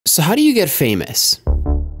So how do you get famous?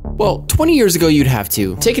 Well, 20 years ago, you'd have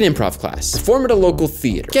to take an improv class, perform at a local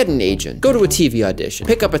theater, get an agent, go to a TV audition,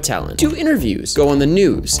 pick up a talent, do interviews, go on the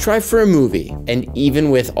news, try for a movie. And even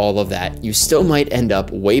with all of that, you still might end up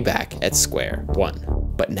way back at square one.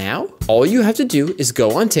 But now, all you have to do is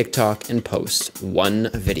go on TikTok and post one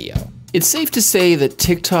video. It's safe to say that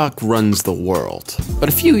TikTok runs the world. But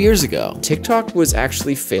a few years ago, TikTok was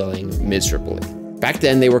actually failing miserably. Back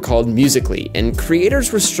then, they were called Musical.ly, and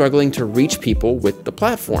creators were struggling to reach people with the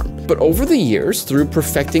platform. But over the years, through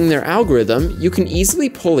perfecting their algorithm, you can easily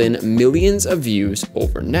pull in millions of views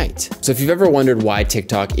overnight. So if you've ever wondered why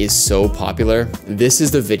TikTok is so popular, this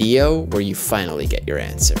is the video where you finally get your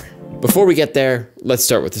answer. Before we get there, let's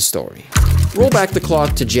start with the story. Roll back the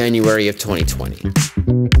clock to January of 2020.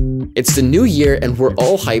 It's the new year and we're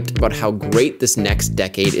all hyped about how great this next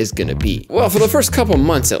decade is gonna be. Well, for the first couple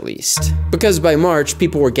months at least. Because by March,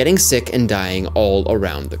 people were getting sick and dying all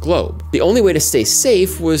around the globe. The only way to stay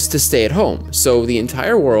safe was to stay at home. So the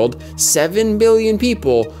entire world, 7 billion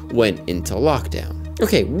people, went into lockdown.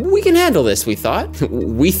 Okay, we can handle this, we thought.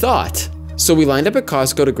 We thought. So we lined up at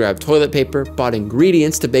Costco to grab toilet paper, bought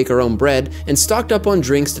ingredients to bake our own bread, and stocked up on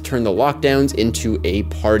drinks to turn the lockdowns into a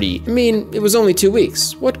party. I mean, it was only 2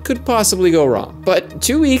 weeks. What could possibly go wrong? But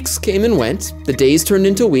 2 weeks came and went, the days turned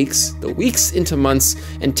into weeks, the weeks into months,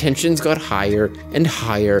 and tensions got higher and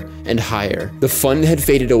higher and higher. The fun had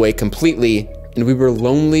faded away completely, and we were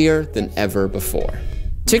lonelier than ever before.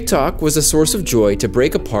 TikTok was a source of joy to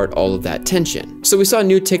break apart all of that tension. So we saw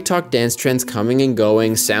new TikTok dance trends coming and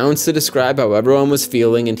going, sounds to describe how everyone was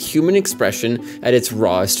feeling, and human expression at its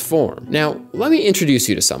rawest form. Now, let me introduce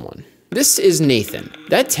you to someone. This is Nathan.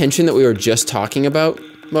 That tension that we were just talking about,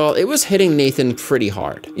 well, it was hitting Nathan pretty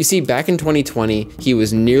hard. You see, back in 2020, he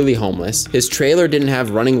was nearly homeless, his trailer didn't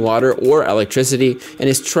have running water or electricity, and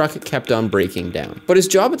his truck kept on breaking down. But his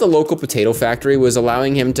job at the local potato factory was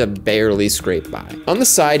allowing him to barely scrape by. On the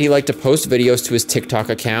side, he liked to post videos to his TikTok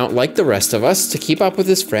account, like the rest of us, to keep up with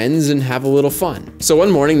his friends and have a little fun. So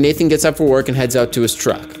one morning, Nathan gets up for work and heads out to his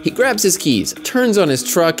truck. He grabs his keys, turns on his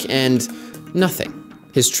truck, and nothing.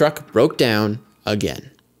 His truck broke down again.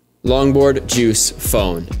 Longboard, juice,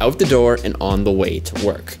 phone, out the door and on the way to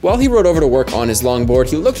work. While he rode over to work on his longboard,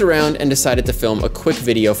 he looked around and decided to film a quick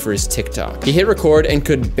video for his TikTok. He hit record and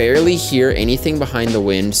could barely hear anything behind the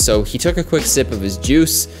wind, so he took a quick sip of his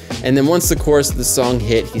juice, and then once the chorus of the song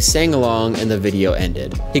hit, he sang along and the video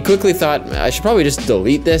ended. He quickly thought, I should probably just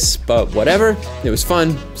delete this, but whatever, it was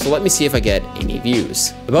fun, so let me see if I get any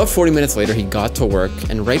views. About 40 minutes later, he got to work,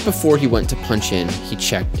 and right before he went to punch in, he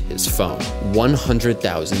checked his phone.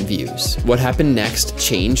 100,000 views. What happened next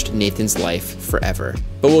changed Nathan's life forever.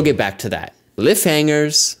 But we'll get back to that.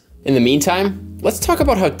 Cliffhangers. In the meantime, let's talk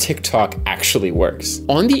about how TikTok actually works.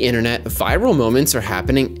 On the internet, viral moments are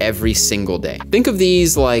happening every single day. Think of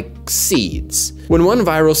these like seeds. When one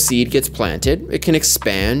viral seed gets planted, it can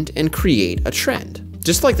expand and create a trend.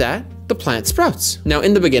 Just like that, the plant sprouts. Now,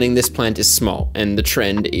 in the beginning, this plant is small and the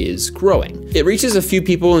trend is growing. It reaches a few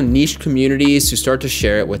people in niche communities who start to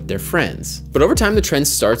share it with their friends. But over time, the trend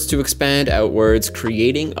starts to expand outwards,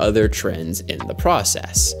 creating other trends in the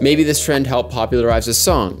process. Maybe this trend helped popularize a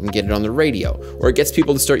song and get it on the radio, or it gets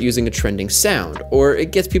people to start using a trending sound, or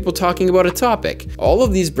it gets people talking about a topic. All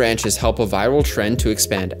of these branches help a viral trend to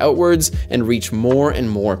expand outwards and reach more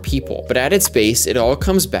and more people. But at its base, it all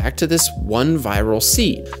comes back to this one viral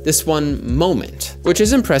seed, this one moment, which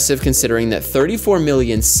is impressive considering that 34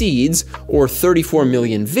 million seeds or 34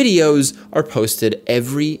 million videos are posted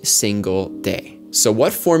every single day. So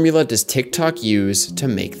what formula does TikTok use to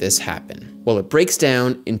make this happen? Well, it breaks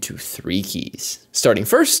down into 3 keys. Starting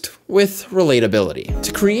first with relatability.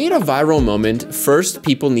 To create a viral moment, first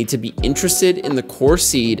people need to be interested in the core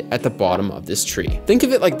seed at the bottom of this tree. Think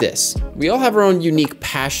of it like this. We all have our own unique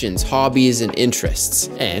passions, hobbies, and interests,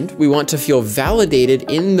 and we want to feel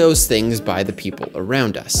validated in those things by the people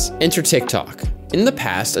around us. Enter TikTok. In the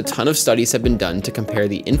past, a ton of studies have been done to compare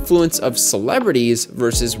the influence of celebrities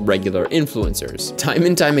versus regular influencers. Time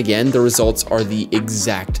and time again, the results are the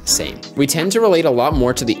exact same. We tend to relate a lot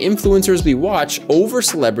more to the influencers we watch over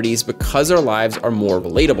celebrities because our lives are more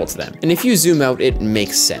relatable to them. And if you zoom out, it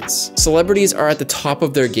makes sense. Celebrities are at the top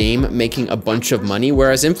of their game, making a bunch of money,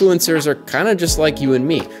 whereas influencers are kind of just like you and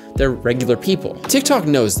me. They're regular people. TikTok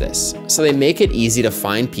knows this, so they make it easy to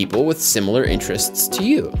find people with similar interests to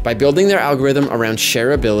you. By building their algorithm around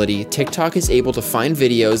shareability, TikTok is able to find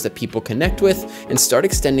videos that people connect with and start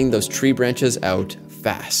extending those tree branches out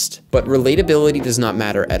fast. But relatability does not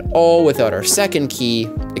matter at all without our second key,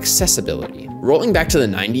 accessibility. Rolling back to the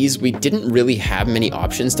 90s, we didn't really have many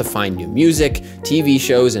options to find new music, TV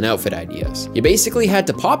shows, and outfit ideas. You basically had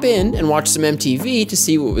to pop in and watch some MTV to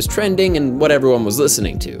see what was trending and what everyone was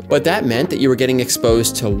listening to. But that meant that you were getting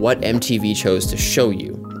exposed to what MTV chose to show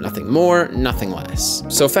you. Nothing more, nothing less.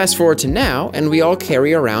 So fast forward to now, and we all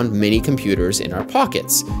carry around mini computers in our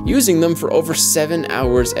pockets, using them for over 7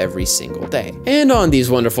 hours every single day. And on these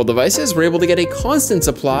wonderful devices, we're able to get a constant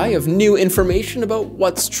supply of new information about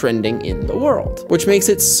what's trending in the world, which makes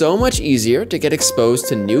it so much easier to get exposed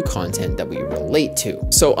to new content that we relate to.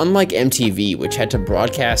 So unlike MTV, which had to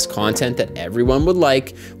broadcast content that everyone would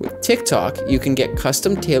like, with TikTok, you can get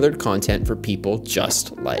custom tailored content for people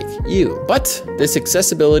just like you. But this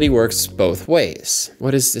accessibility works both ways.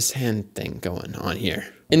 What is this hand thing going on here?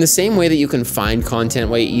 In the same way that you can find content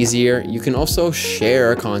way easier, you can also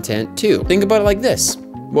share content too. Think about it like this.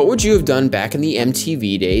 What would you have done back in the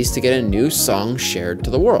MTV days to get a new song shared to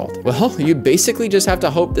the world? Well, you basically just have to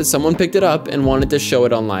hope that someone picked it up and wanted to show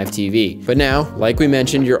it on live TV. But now, like we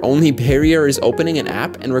mentioned, your only barrier is opening an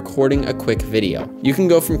app and recording a quick video. You can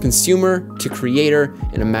go from consumer to creator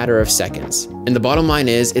in a matter of seconds. And the bottom line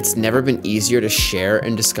is, it's never been easier to share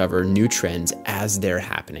and discover new trends as they're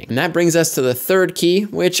happening. And that brings us to the third key,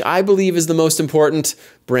 which I believe is the most important: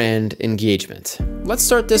 brand engagement. Let's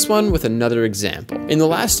start this one with another example. In the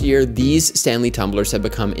last year, these Stanley tumblers have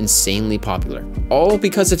become insanely popular, all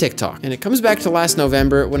because of TikTok. And it comes back to last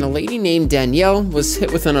November when a lady named Danielle was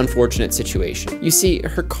hit with an unfortunate situation. You see,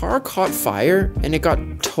 her car caught fire and it got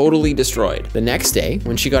totally destroyed. The next day,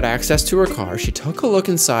 when she got access to her car, she took a look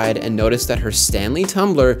inside and noticed that her Stanley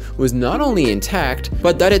tumbler was not only intact,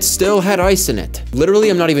 but that it still had ice in it. Literally,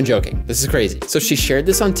 I'm not even joking. This is crazy. So she shared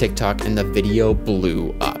this on TikTok and the video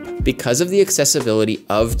blew up. Because of the accessibility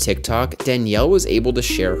of TikTok, Danielle was able to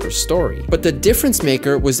share her story. But the difference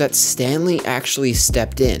maker was that Stanley actually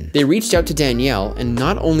stepped in. They reached out to Danielle and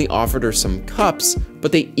not only offered her some cups,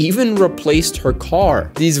 but they even replaced her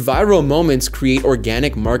car. These viral moments create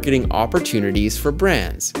organic marketing opportunities for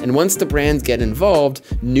brands. And once the brands get involved,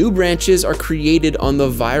 new branches are created on the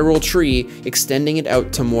viral tree, extending it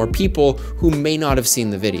out to more people who may not have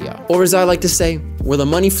seen the video. Or as I like to say, where the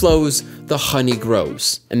money flows, the honey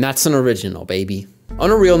grows. And that's an original, baby. On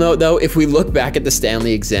a real note though, if we look back at the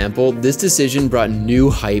Stanley example, this decision brought new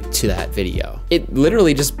hype to that video. It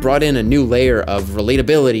literally just brought in a new layer of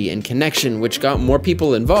relatability and connection, which got more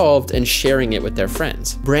people involved and sharing it with their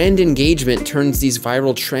friends. Brand engagement turns these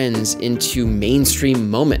viral trends into mainstream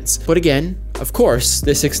moments. But again, of course,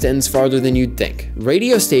 this extends farther than you'd think.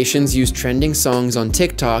 Radio stations use trending songs on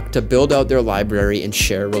TikTok to build out their library and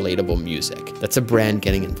share relatable music. That's a brand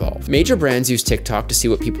getting involved. Major brands use TikTok to see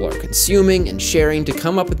what people are consuming and sharing to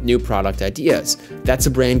come up with new product ideas. That's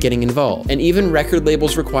a brand getting involved. And even record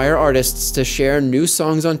labels require artists to share new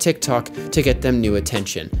songs on TikTok to get them new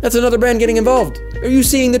attention. That's another brand getting involved. Are you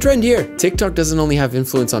seeing the trend here? TikTok doesn't only have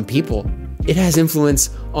influence on people, it has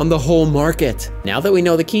influence on the whole market. Now that we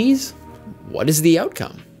know the keys, what is the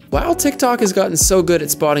outcome? While TikTok has gotten so good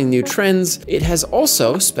at spotting new trends, it has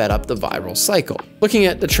also sped up the viral cycle. Looking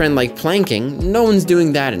at the trend like planking, no one's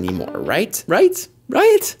doing that anymore, right? Right?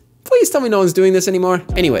 Please tell me no one's doing this anymore.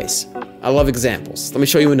 Anyways, I love examples. Let me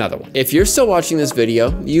show you another one. If you're still watching this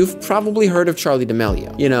video, you've probably heard of Charli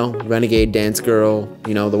D'Amelio. You know, renegade dance girl,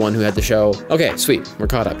 you know, the one who had the show. Okay, sweet, we're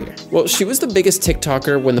caught up here. Well, she was the biggest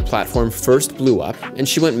TikToker when the platform first blew up, and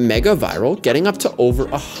she went mega viral, getting up to over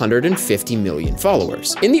 150 million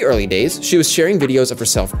followers. In the early days, she was sharing videos of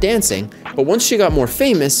herself dancing, but once she got more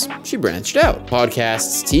famous, she branched out.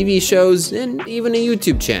 Podcasts, TV shows, and even a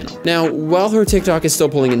YouTube channel. Now, while her TikTok is still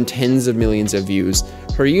pulling in tens of millions of views,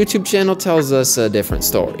 her YouTube channel tells us a different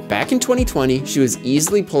story. Back in 2020, she was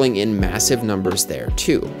easily pulling in massive numbers there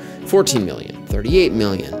too. 14 million, 38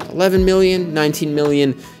 million, 11 million, 19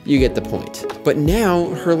 million, you get the point. But now,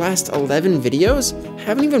 her last 11 videos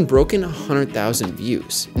haven't even broken 100,000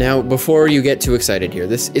 views. Now, before you get too excited here,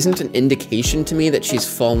 this isn't an indication to me that she's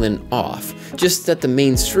fallen off, just that the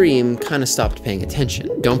mainstream kind of stopped paying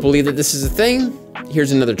attention. Don't believe that this is a thing?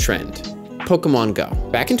 Here's another trend. Pokemon Go.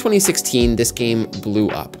 Back in 2016, this game blew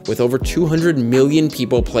up, with over 200 million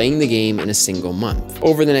people playing the game in a single month.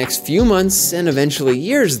 Over the next few months, and eventually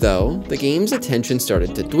years though, the game's attention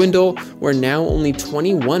started to dwindle, where now only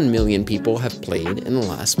 21 million people have played in the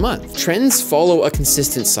last month. Trends follow a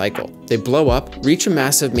consistent cycle. They blow up, reach a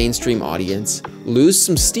massive mainstream audience, lose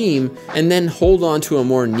some steam, and then hold on to a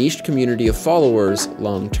more niched community of followers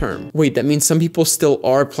long term. Wait, that means some people still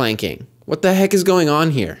are planking. What the heck is going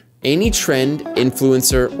on here? Any trend,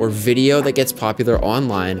 influencer, or video that gets popular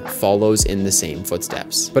online follows in the same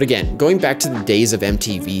footsteps. But again, going back to the days of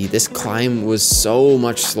MTV, this climb was so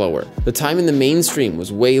much slower. The time in the mainstream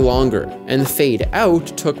was way longer, and the fade out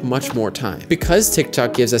took much more time. Because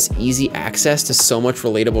TikTok gives us easy access to so much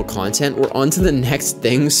relatable content, we're on to the next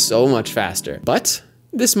thing so much faster. But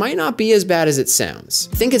this might not be as bad as it sounds.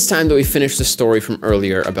 I think it's time that we finish the story from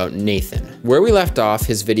earlier about Nathan. Where we left off,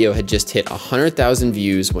 his video had just hit 100,000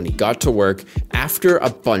 views when he got to work after a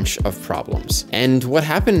bunch of problems. And what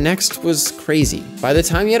happened next was crazy. By the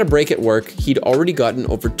time he had a break at work, he'd already gotten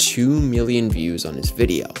over 2 million views on his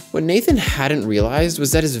video. What Nathan hadn't realized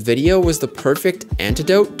was that his video was the perfect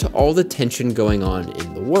antidote to all the tension going on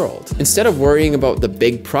in the world. Instead of worrying about the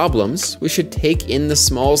big problems, we should take in the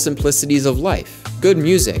small simplicities of life. Good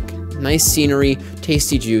music, nice scenery,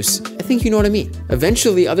 tasty juice. I think you know what I mean.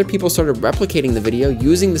 Eventually, other people started replicating the video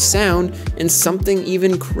using the sound, and something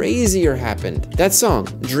even crazier happened. That song,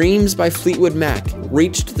 Dreams by Fleetwood Mac,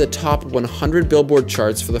 reached the top 100 Billboard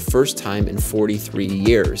charts for the first time in 43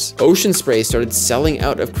 years. Ocean Spray started selling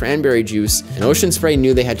out of cranberry juice, and Ocean Spray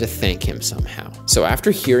knew they had to thank him somehow. So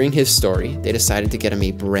after hearing his story, they decided to get him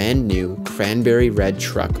a brand new cranberry red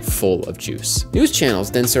truck full of juice. News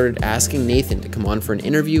channels then started asking Nathan to come on for an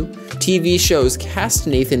interview. TV shows cast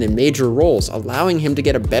Nathan in major roles, allowing him to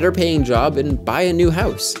get a better paying job and buy a new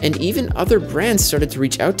house. And even other brands started to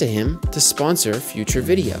reach out to him to sponsor future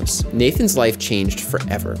videos. Nathan's life changed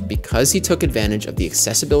forever because he took advantage of the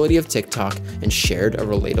accessibility of TikTok and shared a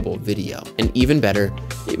relatable video. And even better,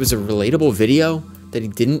 it was a relatable video that he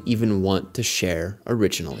didn't even want to share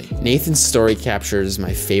originally. Nathan's story captures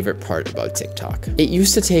my favorite part about TikTok. It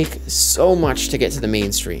used to take so much to get to the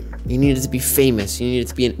mainstream. You needed to be famous, you needed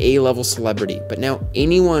to be an A-level celebrity, but now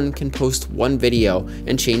anyone can post one video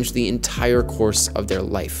and change the entire course of their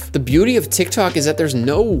life. The beauty of TikTok is that there's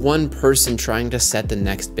no one person trying to set the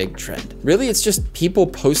next big trend. Really, it's just people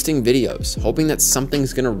posting videos, hoping that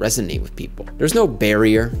something's gonna resonate with people. There's no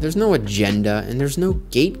barrier, there's no agenda, and there's no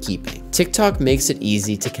gatekeeping. TikTok makes it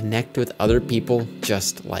easy to connect with other people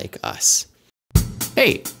just like us.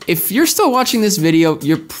 Hey, if you're still watching this video,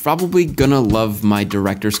 you're probably gonna love my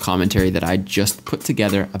director's commentary that I just put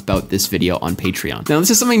together about this video on Patreon. Now, this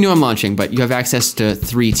is something new I'm launching, but you have access to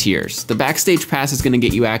 3 tiers. The Backstage Pass is gonna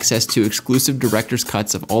get you access to exclusive director's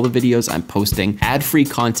cuts of all the videos I'm posting, ad-free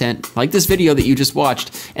content like this video that you just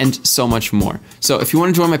watched, and so much more. So if you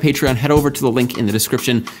wanna join my Patreon, head over to the link in the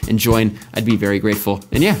description and join. I'd be very grateful.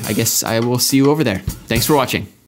 And yeah, I guess I will see you over there. Thanks for watching.